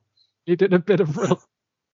will. You did a bit of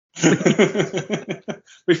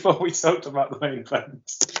before we talked about the main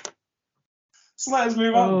event. So let us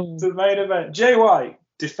move on to the main event. Jay White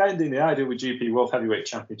defending the IWGP World Heavyweight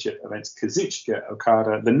Championship against Kazuchika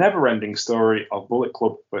Okada. The never-ending story of Bullet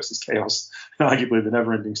Club versus Chaos, and arguably the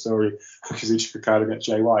never-ending story of Kazuchika Okada against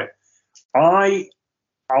Jay White. I'll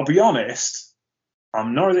be honest,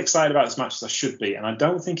 I'm not as excited about this match as I should be, and I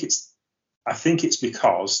think it's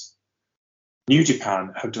because New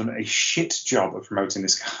Japan have done a shit job of promoting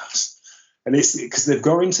this card. And it's because they've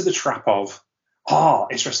gone into the trap of,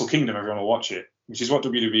 it's Wrestle Kingdom, everyone will watch it, which is what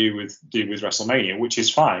WWE did with WrestleMania, which is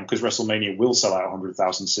fine because WrestleMania will sell out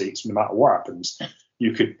 100,000 seats no matter what happens.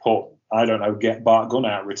 You could put, get Bart Gunn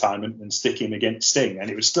out of retirement and stick him against Sting, and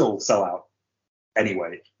it would still sell out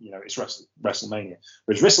anyway. It's WrestleMania.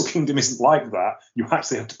 Whereas Wrestle Kingdom isn't like that. You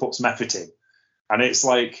actually have to put some effort in. And it's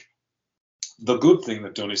like, the good thing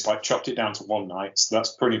they've done is like chopped it down to one night, so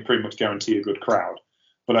that's pretty much guarantee a good crowd.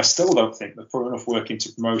 But I still don't think they've put enough work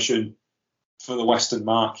into promotion for the Western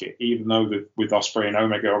market, even though with Ospreay and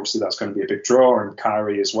Omega, obviously that's going to be a big draw, and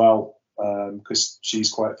Kairi as well, because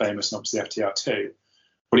she's quite famous and obviously FTR too.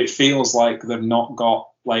 But it feels like they've not got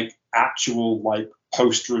like actual like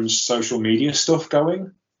poster and social media stuff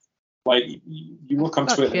going. Like you look on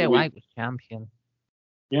Twitter. Jay White was champion.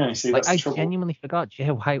 Yeah, you see, that's the trouble. I genuinely forgot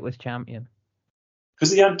Jay White was champion.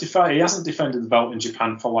 Because he hasn't defended the belt in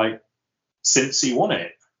Japan for like since he won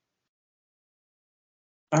it.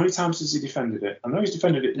 How many times has he defended it? I know he's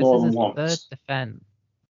defended it more than once. This is his third defense.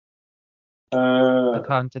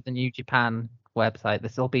 According to the New Japan website,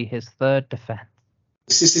 this will be his third defense.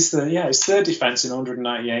 This is his third defense in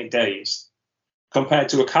 198 days, compared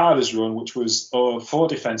to Okada's run, which was 4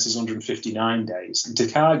 defenses, 159 days, and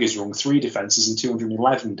Takaga's run 3 defenses in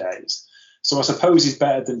 211 days. So I suppose he's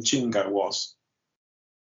better than Shingo was.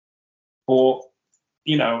 But,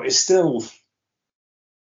 it's still...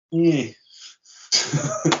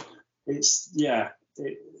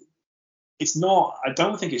 It's not. I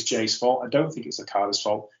don't think it's Jay's fault. I don't think it's Okada's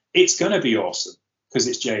fault. It's going to be awesome because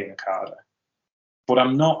it's Jay and Okada. But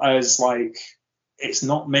I'm not as like, it's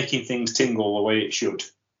not making things tingle the way it should.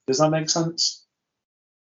 Does that make sense?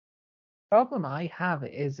 Problem I have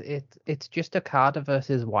is it's just Okada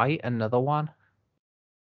versus White, another one.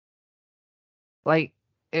 Like,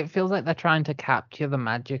 it feels like they're trying to capture the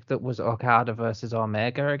magic that was Okada versus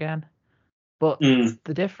Omega again. But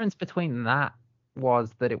the difference between that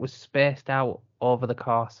was that it was spaced out over the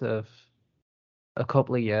course of a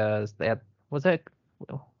couple of years. They had, was it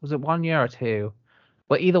 1 year or 2?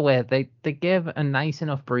 But either way, they gave a nice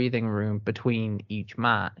enough breathing room between each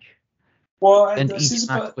match. Well, and each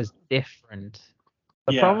match was different.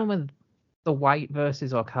 The problem with the White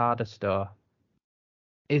versus Okada stuff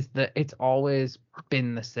is that it's always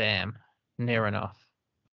been the same, near enough.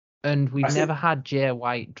 And we've never had Jay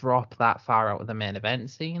White drop that far out of the main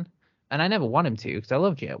event scene. And I never want him to because I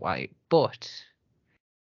love Jay White. But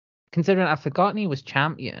considering I've forgotten he was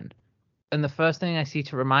champion, and the first thing I see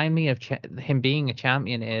to remind me of him being a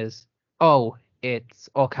champion is, it's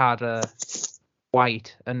Okada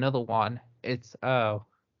White, another one. So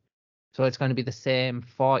it's going to be the same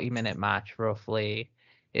 40-minute match roughly.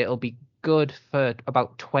 It'll be good for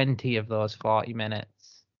about 20 of those 40 minutes.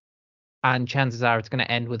 And chances are it's going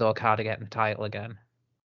to end with Okada getting the title again.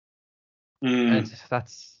 And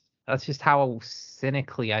that's just how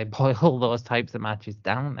cynically I boil those types of matches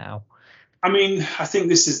down now. I mean, I think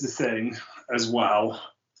this is the thing as well,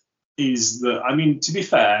 is that, I mean, to be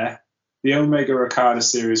fair, the Omega Okada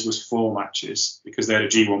series was 4 matches because they had a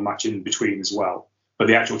G1 match in between as well. But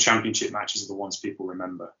the actual championship matches are the ones people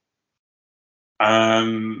remember.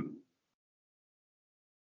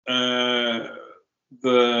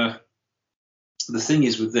 The thing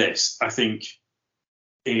is with this, I think,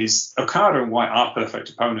 is Okada and White are perfect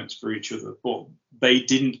opponents for each other, but they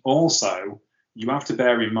didn't also, you have to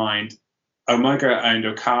bear in mind, Omega and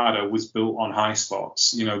Okada was built on high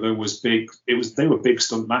spots. They were big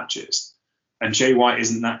stunt matches. And Jay White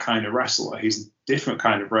isn't that kind of wrestler. He's a different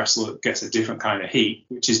kind of wrestler that gets a different kind of heat,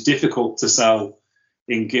 which is difficult to sell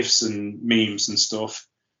in GIFs and memes and stuff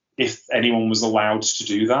if anyone was allowed to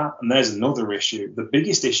do that. And there's another issue. The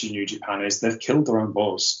biggest issue in New Japan is they've killed their own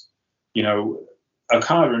buzz.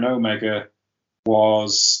 Okada and Omega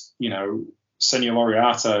was, Senor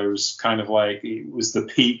Laureato's kind of like, it was the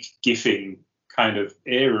peak gifting kind of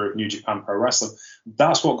era of New Japan Pro Wrestling.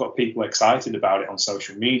 That's what got people excited about it on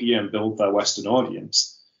social media and build their Western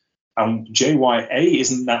audience. And Jay White,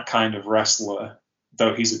 isn't that kind of wrestler,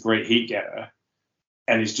 though he's a great heat getter,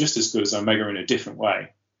 and he's just as good as Omega in a different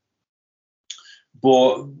way.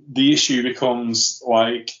 But the issue becomes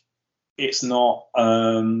like, it's not,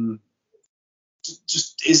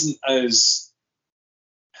 just isn't as,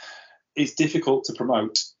 it's difficult to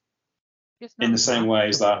promote. Just in not the same way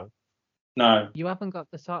as that. watchable. No. You haven't got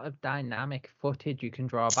the sort of dynamic footage you can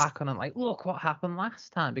draw back on and like, look what happened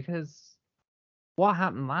last time, because what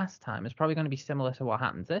happened last time is probably going to be similar to what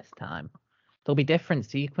happens this time. There'll be different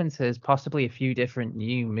sequences, possibly a few different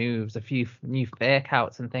new moves, a few new fake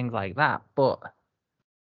outs and things like that. But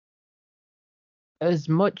as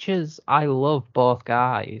much as I love both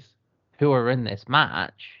guys who are in this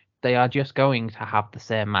match, they are just going to have the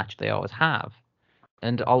same match they always have.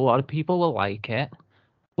 And a lot of people will like it,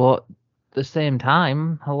 but at the same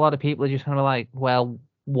time, a lot of people are just going to be like, well,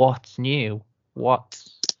 what's new?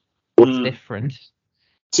 What's different?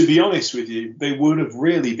 To be honest with you, they would have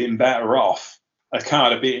really been better off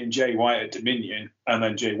Okada beating Jay White at Dominion and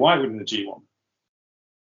then Jay White winning the G1.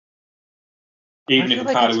 Even if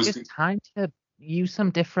Okada was just time to use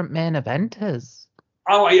some different main eventers.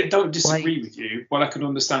 Oh, I don't disagree with you, but I can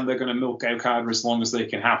understand they're going to milk Okada as long as they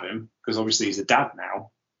can have him, because obviously he's a dad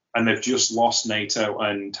now, and they've just lost Naito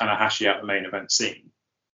and Tanahashi out the main event scene.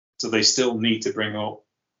 So they still need to bring up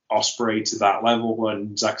Ospreay to that level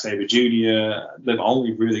and Zack Sabre Jr. They've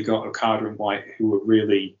only really got Okada and White who are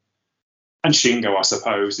really, and Shingo, I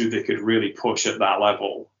suppose, who they could really push at that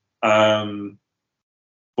level.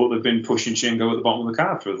 But they've been pushing Shingo at the bottom of the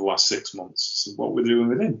card for the last 6 months. So what we're doing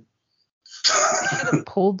with him? They should have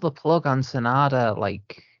pulled the plug on Sonata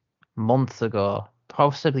like months ago,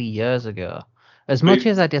 possibly years ago. As much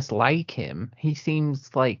as I dislike him, he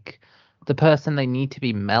seems like the person they need to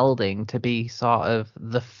be melding to be sort of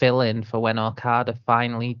the fill-in for when Okada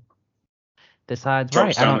finally decides,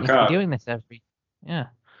 right, I don't need to be doing this every... Yeah.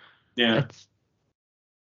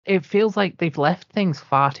 It feels like they've left things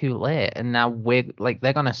far too late, and now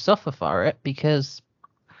they're going to suffer for it, because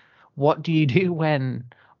what do you do when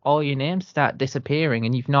all your names start disappearing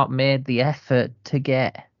and you've not made the effort to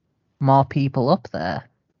get more people up there?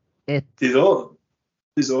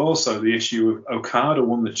 There's also the issue of Okada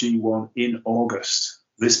won the G1 in August.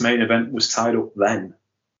 This main event was tied up then.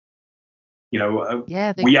 We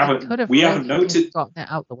haven't noticed gotten it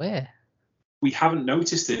out the way. We haven't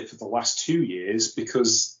noticed it for the last 2 years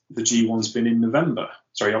because the G1's been in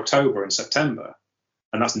October and September,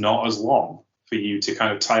 and that's not as long for you to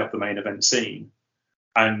kind of tie up the main event scene.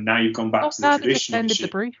 And now you've gone back to the traditional. Defended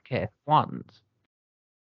the briefcase once.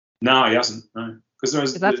 No, he hasn't. No.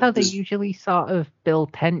 Because that's how they usually sort of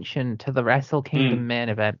build tension to the Wrestle Kingdom main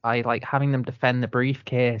event, by like having them defend the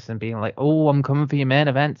briefcase and being like, "Oh, I'm coming for your main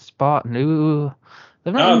event spot." No,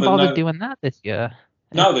 they've not even bothered doing that this year.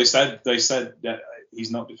 No, they said that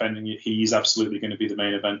he's not defending it. He's absolutely going to be the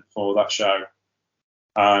main event for that show,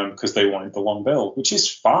 because they wanted the long build, which is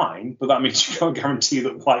fine, but that means you can't guarantee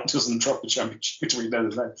that White doesn't drop the championship between then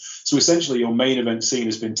and then. So essentially, your main event scene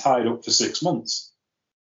has been tied up for 6 months.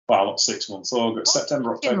 Well, not 6 months. August,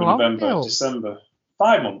 September, October, November, December.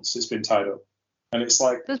 5 months it's been tied up. And it's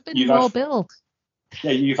like... There's been more build.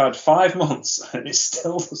 Yeah, you've had 5 months and it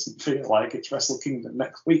still doesn't feel like it's Wrestle Kingdom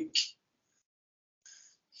next week.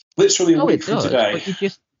 Literally a week from today. But you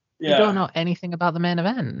don't know anything about the main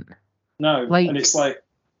event. No, and it's like...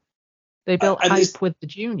 They built hype with the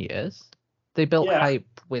juniors. They built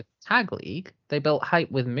hype with Tag League. They built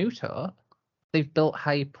hype with Muto. They've built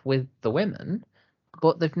hype with the women.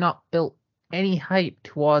 But they've not built any hype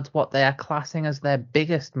towards what they are classing as their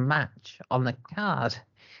biggest match on the card.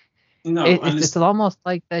 No, it's almost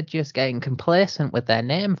like they're just getting complacent with their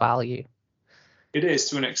name value. It is,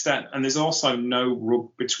 to an extent. And there's also no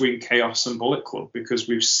rub between Chaos and Bullet Club, because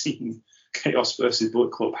we've seen Chaos versus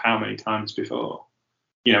Bullet Club how many times before?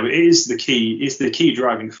 It is the key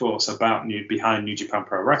driving force behind New Japan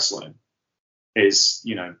Pro Wrestling is,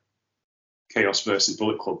 Chaos versus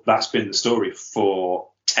Bullet Club. That's been the story for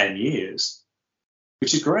 10 years,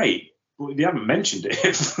 which is great. But they haven't mentioned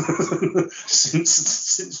it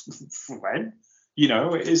since when?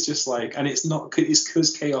 It is just like, and it's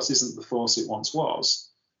because Chaos isn't the force it once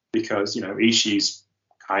was, because, Ishii's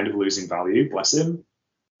kind of losing value, bless him.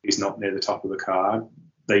 He's not near the top of the card.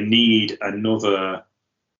 They need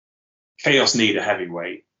Chaos need a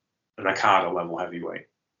heavyweight, an Okada level heavyweight,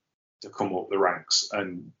 to come up the ranks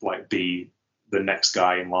and be the next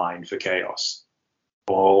guy in line for Chaos.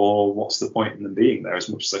 Or what's the point in them being there? As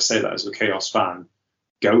much as I say that as a Chaos fan,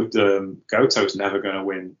 Goto's never going to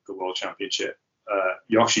win the World Championship.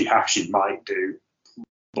 Yoshihashi might do,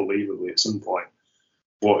 believably, at some point.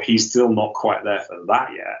 But he's still not quite there for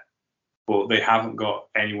that yet. But they haven't got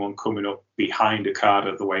anyone coming up behind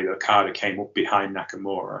Okada the way that Okada came up behind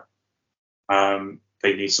Nakamura.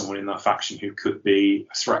 They need someone in that faction who could be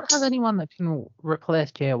a threat. Don't have anyone that can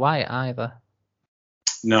replace Jay White either.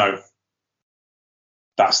 No.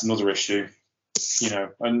 That's another issue.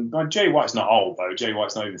 And Jay White's not old though. Jay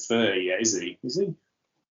White's not even 30 yet, is he? Is he?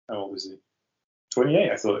 How old is he?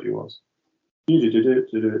 28, I thought he was.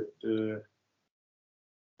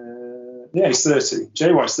 Yeah, he's 30.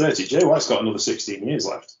 Jay White's 30. Jay White's got another 16 years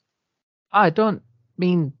left. I don't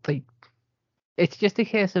mean it's just a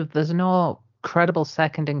case of there's no credible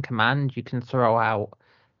second in command you can throw out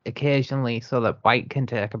occasionally so that White can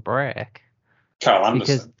take a break. Carl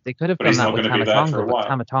Anderson. Because they could have done that with Tamatonga, but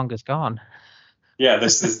Tamatonga's gone. Yeah,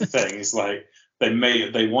 this is the thing. It's like they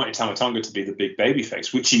wanted Tamatonga to be the big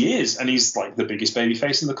babyface, which he is, and he's like the biggest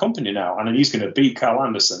babyface in the company now. And then he's going to beat Carl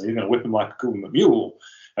Anderson. He's going to whip him like a government mule,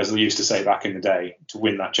 as they used to say back in the day, to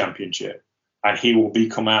win that championship. And he will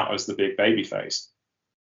come out as the big babyface.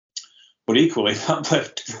 But equally,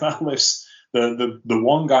 that lifts the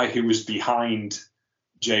one guy who was behind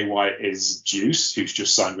Jay White is Juice, who's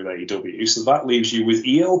just signed with AEW. So that leaves you with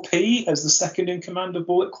ELP as the second in command of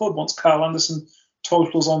Bullet Club once Carl Anderson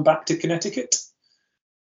totals on back to Connecticut.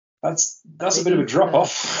 That's a bit of a drop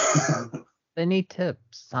off. They need to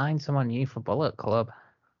sign someone new for Bullet Club.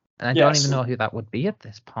 And I don't even know who that would be at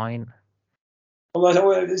this point.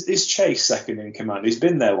 Well, is Chase second in command? He's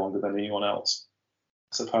been there longer than anyone else,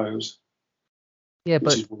 I suppose. Yeah,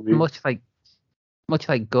 but much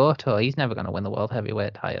like Goto, he's never going to win the World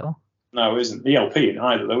Heavyweight title. No, he isn't. ELP in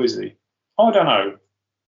either, though, is he? Oh, I don't know.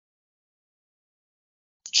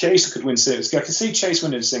 Chase could win singles. I can see Chase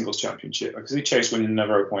winning a singles championship. I can see Chase winning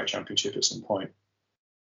another open weight championship at some point.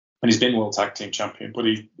 And he's been World Tag Team Champion, but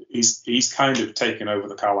he's kind of taken over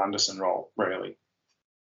the Carl Anderson role, really.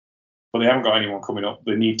 But they haven't got anyone coming up.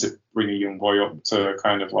 They need to bring a young boy up to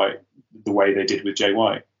kind of like the way they did with Jay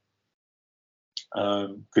White.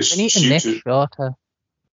 Because they need a Nick Shota.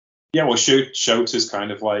 Yeah, well, Shota's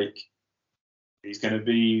kind of like he's going to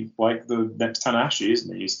be like the next Tanahashi,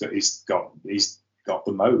 isn't he? He's got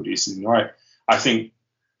the mode. He's right. I think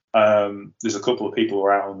there's a couple of people who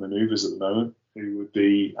are out on maneuvers at the moment who would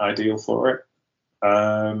be ideal for it.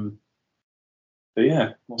 But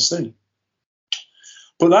yeah, we'll see.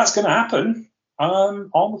 But that's going to happen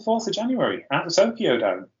on the 4th of January at the Tokyo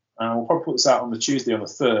Dome. We'll probably put this out on the Tuesday on the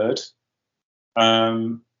 3rd.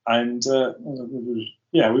 We'll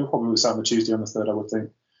probably put this out on the Tuesday on the 3rd, I would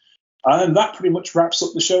think. And that pretty much wraps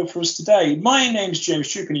up the show for us today. My name's James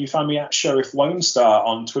Troop, and you find me at Sheriff Lone Star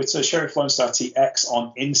on Twitter, Sheriff Lone Star TX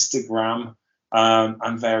on Instagram,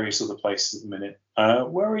 and various other places at the minute.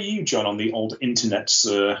 Where are you, John, on the old internet,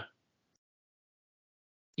 sir?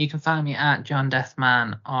 You can find me at John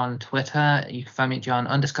Deathman on Twitter. You can find me at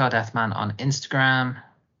John_Deathman on Instagram.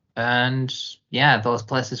 And yeah, those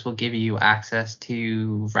places will give you access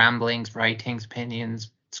to ramblings, writings, opinions,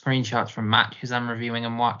 screenshots from matches I'm reviewing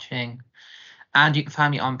and watching. And you can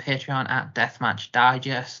find me on Patreon at Deathmatch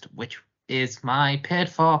Digest, which is my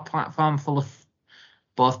paid-for platform full of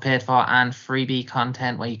both paid-for and freebie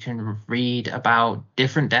content where you can read about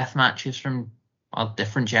different death matches from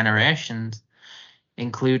different generations,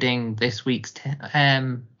 including this week's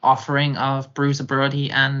offering of Bruiser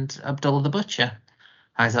Brody and Abdullah the Butcher.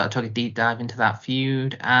 I thought I took a deep dive into that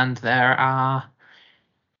feud, and there are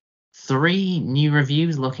 3 new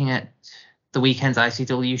reviews looking at the weekend's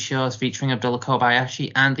ICW shows featuring Abdullah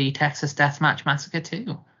Kobayashi and the Texas Deathmatch Massacre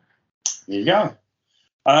 2. There you go.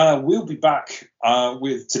 We'll be back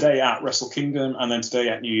with today at Wrestle Kingdom and then today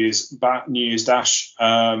at New Year's Dash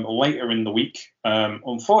later in the week.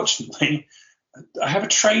 Unfortunately, I have a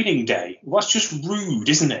training day. Well, that's just rude,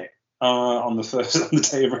 isn't it? On the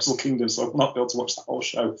day of Wrestle Kingdom, so I'll not be able to watch the whole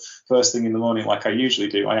show first thing in the morning like I usually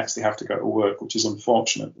do. I actually have to go to work, which is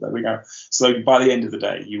unfortunate. But there we go. So by the end of the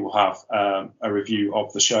day, you will have a review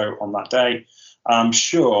of the show on that day. I'm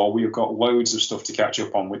sure we've got loads of stuff to catch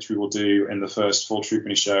up on, which we will do in the first full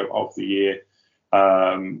Troopany show of the year,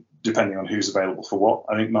 depending on who's available for what.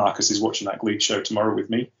 I think Marcus is watching that Gleek show tomorrow with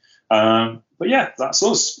me. But yeah, that's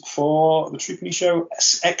us for the Troopany show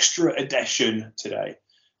extra edition today.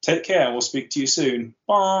 Take care. We'll speak to you soon.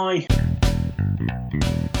 Bye.